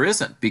 Well, there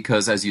isn't,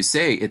 because as you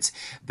say, it's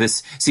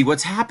this. See,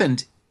 what's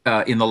happened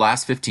in the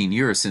last 15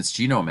 years since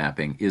genome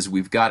mapping is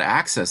we've got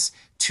access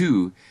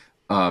to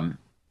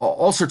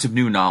all sorts of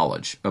new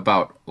knowledge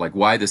about like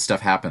why this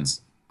stuff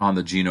happens on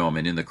the genome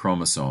and in the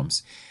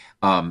chromosomes.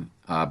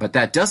 But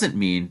that doesn't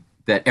mean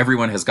that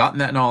everyone has gotten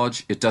that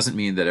knowledge. It doesn't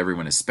mean that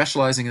everyone is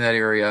specializing in that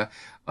area.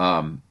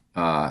 And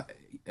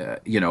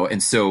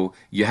so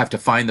you have to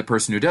find the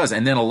person who does.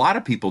 And then a lot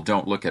of people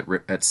don't look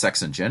at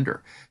sex and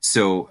gender.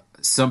 So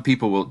some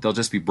people they'll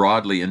just be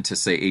broadly into,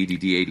 say,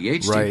 ADD,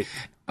 ADHD,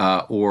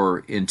 or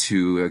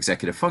into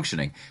executive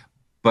functioning.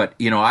 But,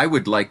 I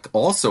would like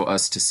also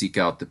us to seek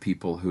out the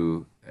people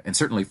who, and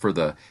certainly for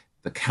the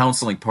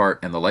counseling part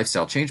and the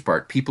lifestyle change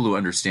part, people who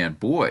understand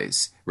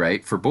boys,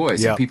 right, for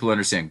boys, and people who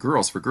understand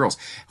girls for girls,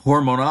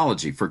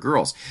 hormonology for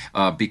girls,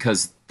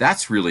 because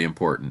that's really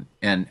important.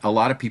 And a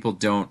lot of people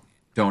don't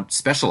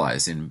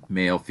specialize in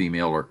male,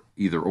 female, or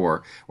either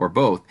or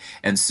both.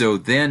 And so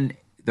then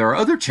there are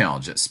other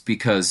challenges,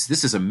 because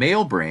this is a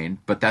male brain,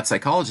 but that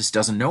psychologist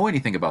doesn't know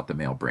anything about the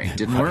male brain,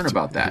 didn't learn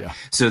about that. Yeah.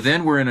 So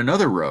then we're in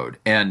another road,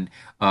 and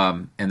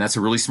that's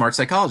a really smart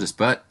psychologist.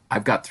 But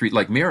I've got three,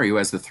 like Mary, who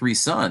has the 3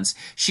 sons.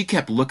 She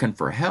kept looking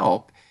for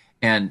help,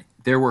 and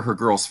there were her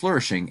girls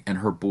flourishing, and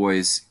her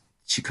boys,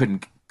 they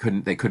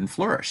couldn't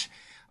flourish.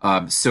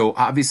 So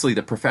obviously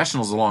the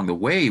professionals along the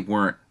way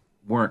weren't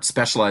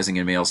specializing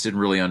in males, didn't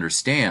really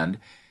understand.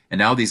 And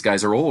now these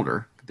guys are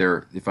older.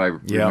 They're, if I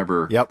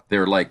remember,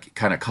 they're like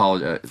kind of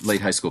college,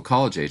 late high school,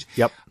 college age.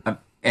 Yep.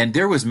 And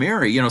there was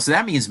Mary, so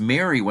that means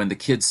Mary, when the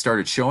kids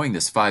started showing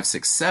this 5,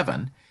 6,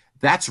 7,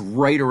 that's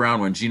right around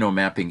when genome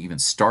mapping even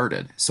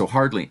started. So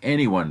hardly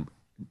anyone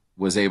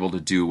was able to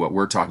do what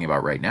we're talking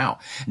about right now.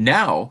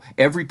 Now,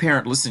 every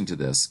parent listening to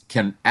this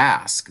can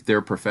ask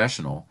their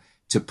professional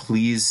to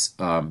please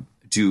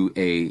do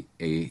a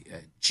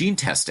gene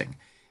testing.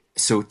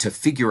 So to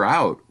figure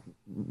out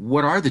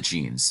what are the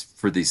genes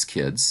for these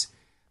kids,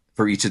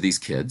 for each of these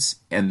kids,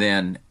 and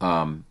then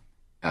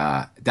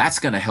that's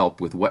going to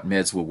help with what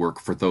meds will work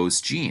for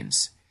those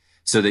genes,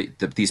 so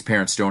that these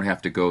parents don't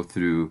have to go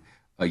through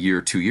a year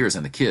or 2 years,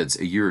 and the kids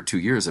a year or 2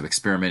 years of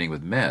experimenting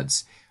with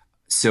meds.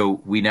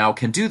 So we now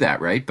can do that,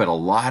 right? But a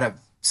lot of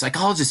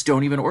psychologists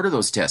don't even order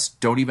those tests,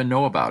 don't even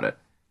know about it.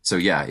 So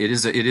yeah, it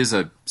is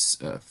a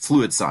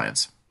fluid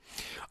science.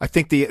 I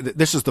think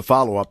this is the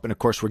follow-up, and of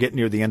course we're getting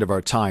near the end of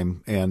our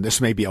time, and this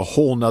may be a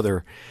whole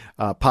nother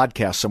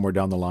podcast somewhere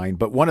down the line.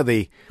 But one of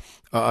the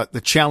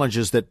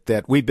challenges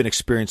that we've been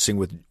experiencing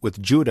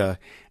with Judah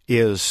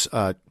is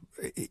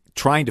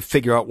trying to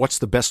figure out what's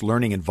the best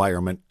learning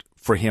environment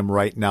for him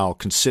right now,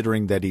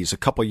 considering that he's a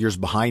couple of years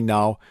behind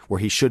now where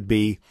he should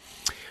be,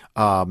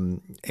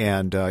 and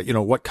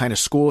what kind of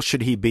school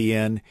should he be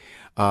in?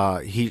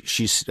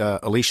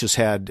 Alicia's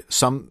had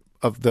some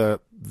of the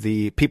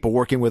people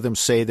working with him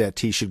say that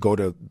he should go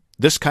to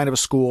this kind of a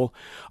school.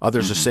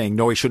 Others are saying,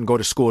 no, he shouldn't go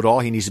to school at all.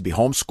 He needs to be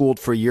homeschooled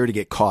for a year to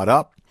get caught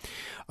up.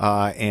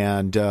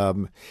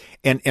 And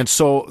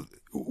so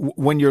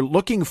when you're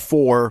looking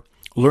for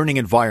learning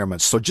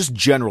environments, so just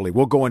generally,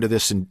 we'll go into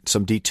this in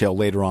some detail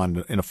later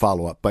on in a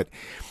follow-up, but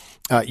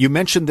you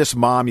mentioned this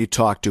mom you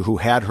talked to who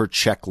had her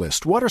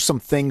checklist. What are some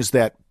things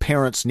that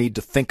parents need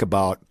to think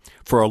about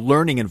for a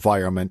learning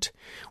environment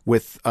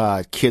with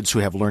kids who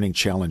have learning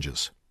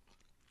challenges?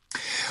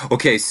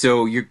 Okay,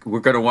 so we're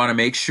going to want to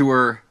make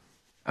sure,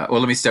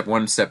 let me step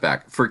one step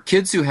back. For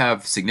kids who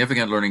have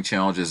significant learning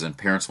challenges and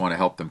parents want to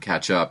help them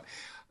catch up,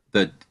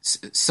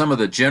 some of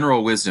the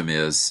general wisdom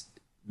is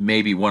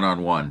maybe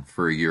one-on-one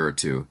for a year or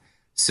two.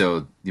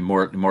 So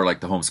more like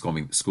the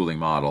homeschooling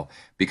model,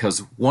 because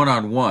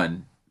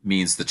one-on-one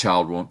means the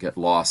child won't get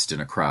lost in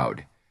a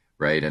crowd,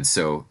 right? And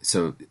so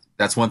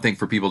that's one thing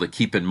for people to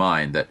keep in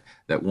mind,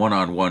 that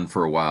one-on-one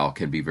for a while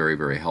can be very,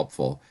 very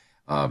helpful.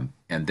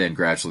 And then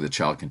gradually the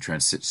child can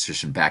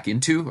transition back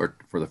into, or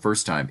for the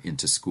first time,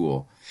 into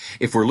school.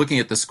 If we're looking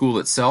at the school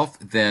itself,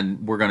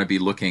 then we're going to be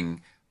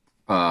looking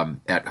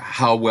at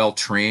how well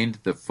trained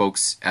the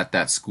folks at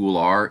that school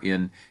are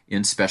in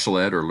special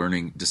ed or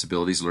learning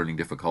disabilities, learning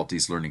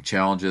difficulties, learning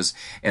challenges.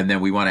 And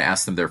then we want to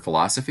ask them their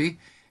philosophy,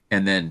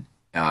 and then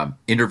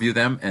interview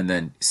them, and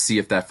then see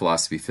if that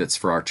philosophy fits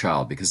for our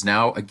child. Because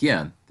now,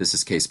 again, this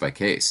is case by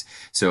case.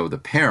 So the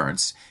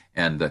parents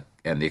and the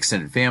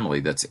extended family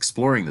that's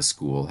exploring the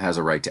school has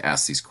a right to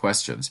ask these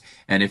questions.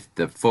 And if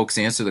the folks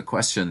answer the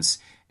questions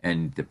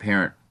and the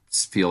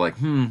parents feel like,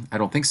 I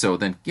don't think so,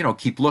 then,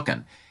 keep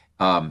looking.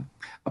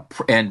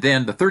 And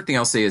then the third thing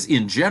I'll say is,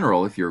 in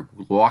general, if you're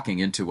walking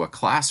into a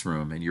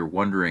classroom and you're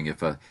wondering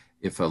if a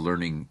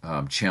learning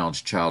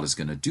challenged child is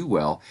going to do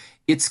well,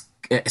 it's,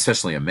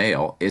 especially a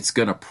male, it's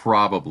going to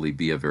probably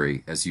be a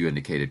very, as you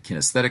indicated,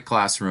 kinesthetic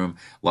classroom,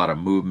 a lot of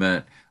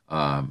movement,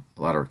 a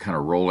lot of kind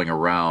of rolling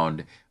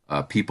around,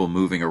 people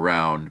moving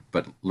around,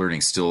 but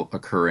learning still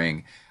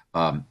occurring.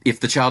 If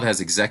the child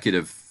has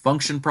executive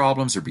function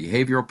problems or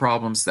behavioral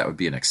problems, that would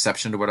be an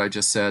exception to what I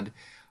just said,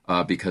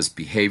 because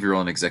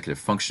behavioral and executive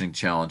functioning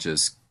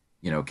challenges,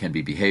 can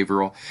be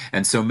behavioral.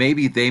 And so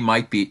maybe they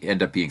might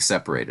end up being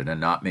separated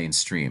and not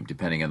mainstream,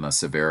 depending on the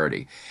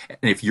severity.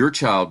 And if your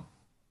child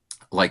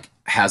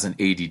has an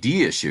ADD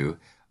issue,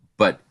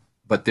 but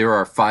there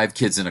are 5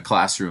 kids in a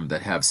classroom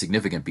that have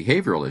significant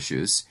behavioral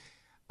issues,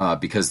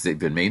 because they've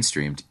been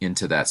mainstreamed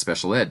into that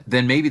special ed,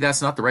 then maybe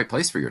that's not the right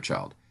place for your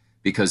child,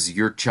 because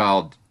your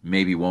child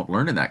maybe won't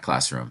learn in that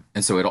classroom.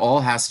 And so it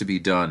all has to be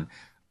done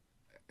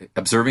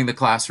observing the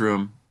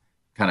classroom,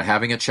 kind of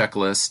having a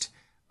checklist,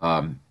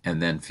 and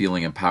then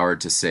feeling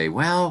empowered to say,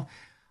 well,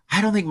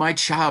 I don't think my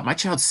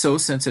child's so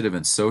sensitive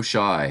and so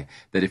shy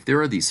that if there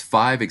are these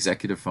 5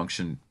 executive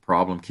function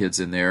problem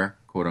kids in there,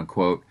 quote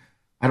unquote,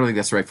 I don't think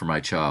that's right for my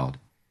child.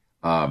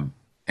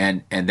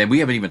 And then we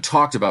haven't even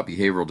talked about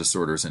behavioral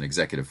disorders and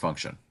executive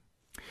function.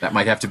 That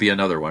might have to be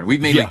another one.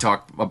 We've mainly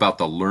talked about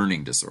the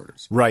learning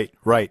disorders. Right.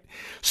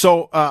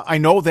 So I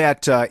know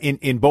that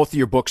in both of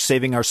your books,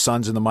 Saving Our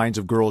Sons and The Minds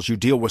of Girls, you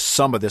deal with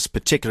some of this,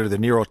 particularly the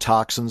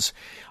neurotoxins,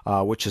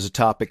 which is a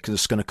topic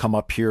that's going to come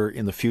up here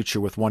in the future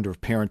with Wonder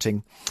of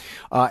Parenting.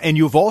 And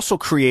you've also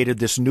created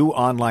this new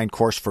online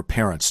course for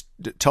parents.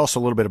 Tell us a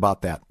little bit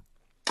about that.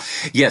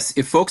 Yes,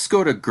 if folks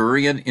go to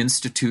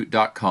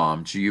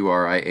GurianInstitute.com,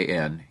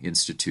 Gurian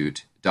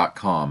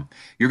Institute.com,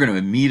 you're going to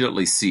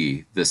immediately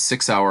see the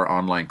 6-hour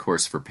online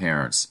course for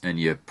parents, and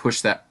you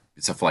push that.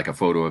 It's like a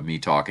photo of me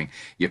talking.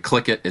 You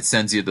click it, it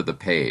sends you to the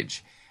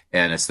page,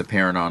 and it's the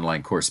parent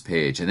online course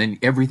page, and then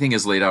everything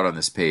is laid out on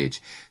this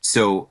page.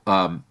 So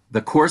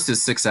the course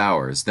is 6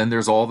 hours. Then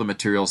there's all the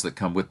materials that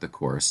come with the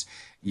course.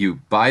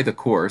 You buy the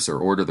course or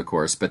order the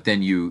course, but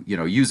then you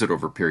use it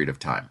over a period of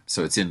time.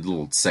 So it's in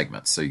little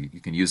segments, so you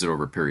can use it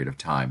over a period of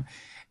time,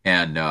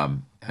 and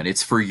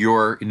it's for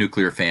your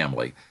nuclear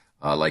family.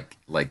 Like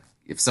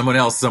if someone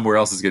else somewhere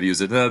else is going to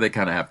use it, they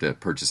kind of have to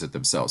purchase it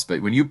themselves.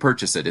 But when you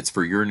purchase it, it's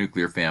for your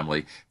nuclear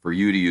family, for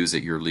you to use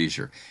at your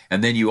leisure.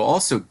 And then you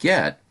also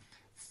get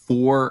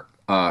 4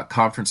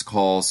 conference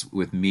calls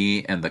with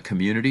me and the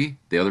community,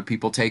 the other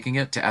people taking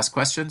it, to ask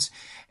questions.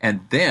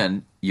 And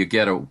then you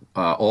get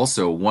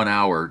also 1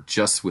 hour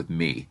just with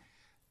me,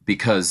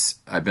 because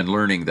I've been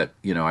learning that,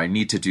 I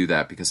need to do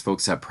that because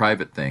folks have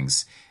private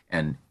things,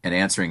 and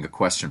answering a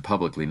question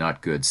publicly,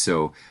 not good.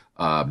 So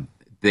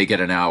they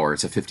get an hour.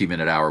 It's a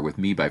 50-minute hour with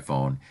me by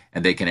phone,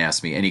 and they can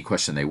ask me any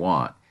question they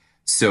want.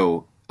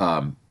 So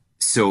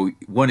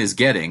one is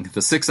getting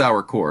the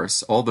 6-hour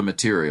course, all the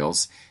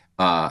materials,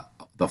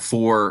 the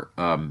 4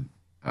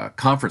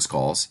 conference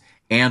calls,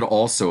 and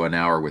also an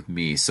hour with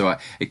me. So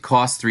it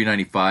costs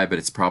 $395, but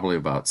it's probably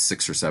about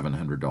 $600 or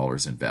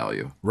 $700 in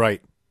value.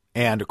 Right.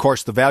 And, of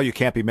course, the value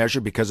can't be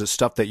measured because it's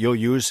stuff that you'll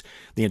use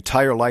the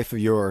entire life of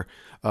your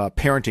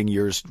parenting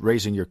years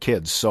raising your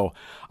kids. So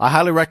I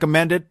highly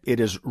recommend it. It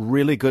is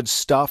really good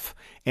stuff.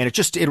 And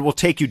it will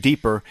take you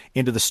deeper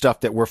into the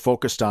stuff that we're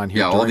focused on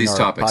here during all these our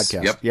topics.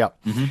 podcast. Yep.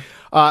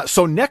 Mm-hmm.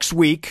 So next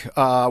week,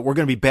 we're going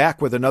to be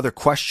back with another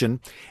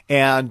question.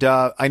 And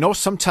I know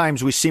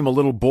sometimes we seem a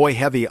little boy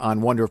heavy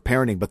on Wonder of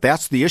Parenting, but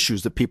that's the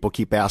issues that people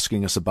keep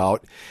asking us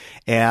about.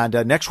 And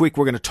next week,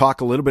 we're going to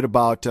talk a little bit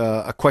about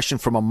a question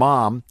from a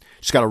mom.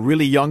 She's got a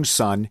really young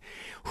son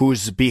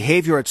whose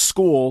behavior at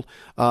school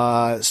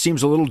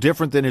seems a little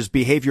different than his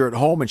behavior at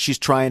home, and she's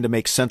trying to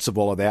make sense of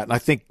all of that. And I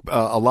think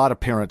a lot of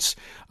parents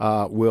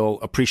will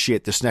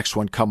appreciate this next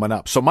one coming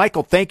up. So,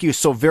 Michael, thank you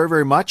so very,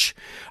 very much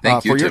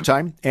for your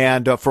time.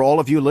 And for all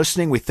of you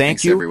listening, we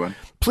thanks you. Everyone.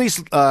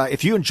 Please,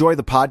 if you enjoy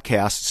the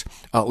podcasts,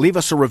 leave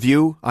us a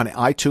review on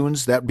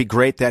iTunes. That'd be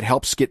great. That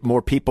helps get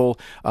more people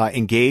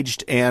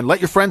engaged. And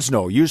let your friends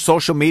know. Use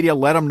social media.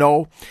 Let them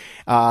know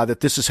that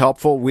this is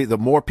helpful. The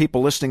more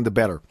people listening, the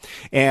better.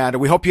 And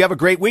we hope you have a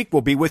great week.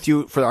 We'll be with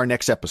you for our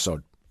next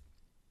episode.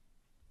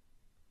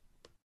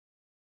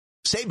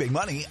 Saving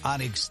money on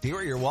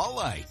exterior wall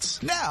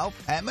lights. Now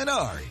at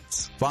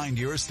Menards. Find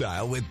your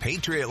style with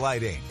Patriot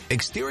Lighting.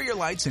 Exterior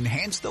lights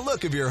enhance the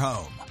look of your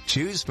home.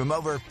 Choose from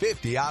over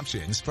 50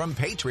 options from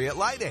Patriot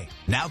Lighting.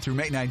 Now through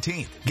May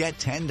 19th, get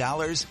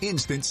 $10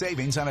 instant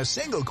savings on a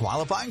single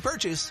qualifying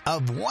purchase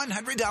of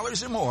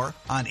 $100 or more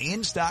on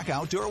in-stock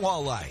outdoor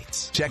wall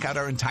lights. Check out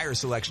our entire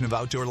selection of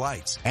outdoor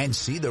lights and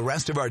see the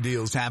rest of our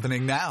deals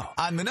happening now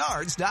on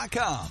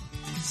Menards.com.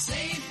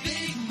 Save